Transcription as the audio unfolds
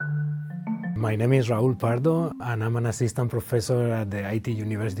My name is Raúl Pardo, and I'm an assistant professor at the IT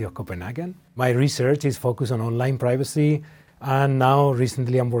University of Copenhagen. My research is focused on online privacy, and now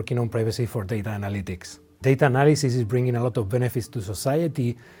recently I'm working on privacy for data analytics. Data analysis is bringing a lot of benefits to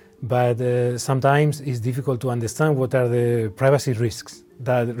society, but sometimes it's difficult to understand what are the privacy risks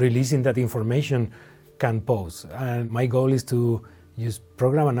that releasing that information can pose. And my goal is to use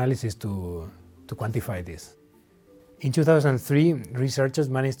program analysis to quantify this. In 2003, researchers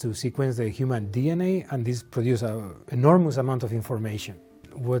managed to sequence the human DNA, and this produced an enormous amount of information.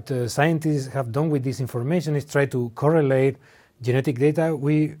 What scientists have done with this information is try to correlate genetic data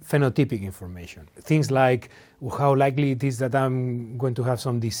with phenotypic information. Things like how likely it is that I'm going to have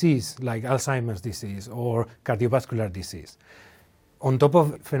some disease, like Alzheimer's disease or cardiovascular disease. On top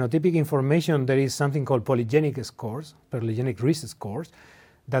of phenotypic information, there is something called polygenic scores, polygenic risk scores,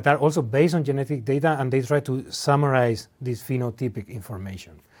 that are also based on genetic data, and they try to summarize this phenotypic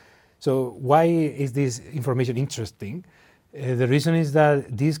information. So why is this information interesting? The reason is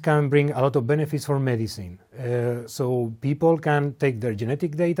that this can bring a lot of benefits for medicine. So people can take their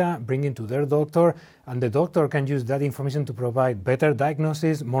genetic data, bring it to their doctor, and the doctor can use that information to provide better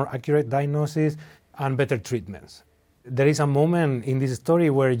diagnosis, more accurate diagnosis, and better treatments. There is a moment in this story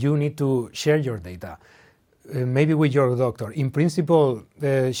where you need to share your data. Maybe with your doctor. In principle,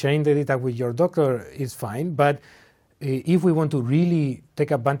 sharing the data with your doctor is fine, but if we want to really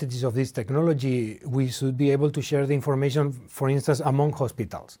take advantages of this technology, we should be able to share the information, for instance, among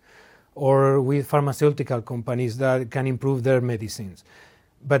hospitals or with pharmaceutical companies that can improve their medicines.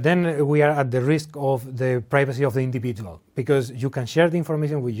 But then we are at the risk of the privacy of the individual, because you can share the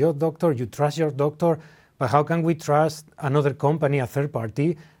information with your doctor, you trust your doctor, but how can we trust another company, a third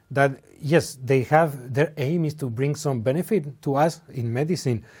party, that, yes, they have, their aim is to bring some benefit to us in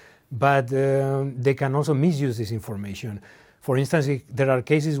medicine, but they can also misuse this information. For instance, there are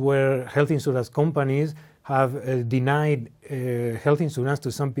cases where health insurance companies have denied health insurance to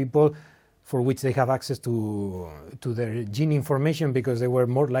some people for which they have access to their gene information because they were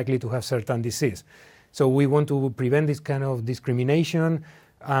more likely to have certain disease. So we want to prevent this kind of discrimination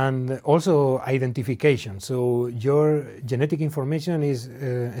and also identification. So your genetic information is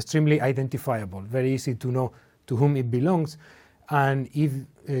extremely identifiable, very easy to know to whom it belongs. And if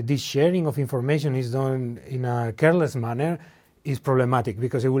this sharing of information is done in a careless manner, is problematic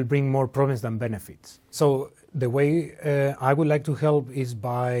because it will bring more problems than benefits. So the way I would like to help is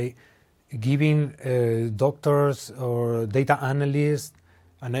by giving doctors or data analysts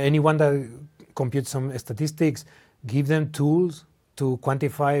and anyone that computes some statistics, give them tools to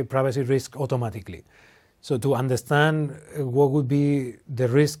quantify privacy risk automatically. So to understand what would be the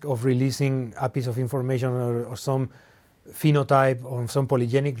risk of releasing a piece of information or some phenotype or some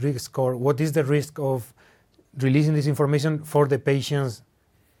polygenic risk score, what is the risk of releasing this information for the patients?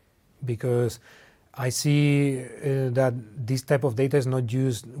 Because I see that this type of data is not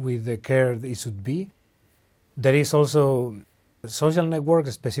used with the care it should be. There is also social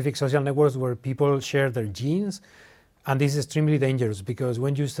networks, specific social networks where people share their genes. And this is extremely dangerous because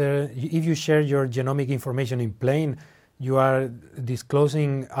when if you share your genomic information in plain, you are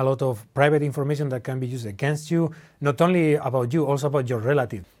disclosing a lot of private information that can be used against you, not only about you, also about your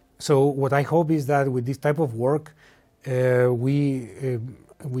relative. So what I hope is that with this type of work, we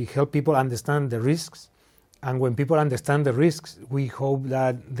help people understand the risks. And when people understand the risks, we hope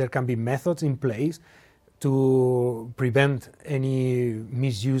that there can be methods in place to prevent any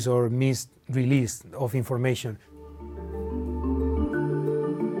misuse or misrelease of information.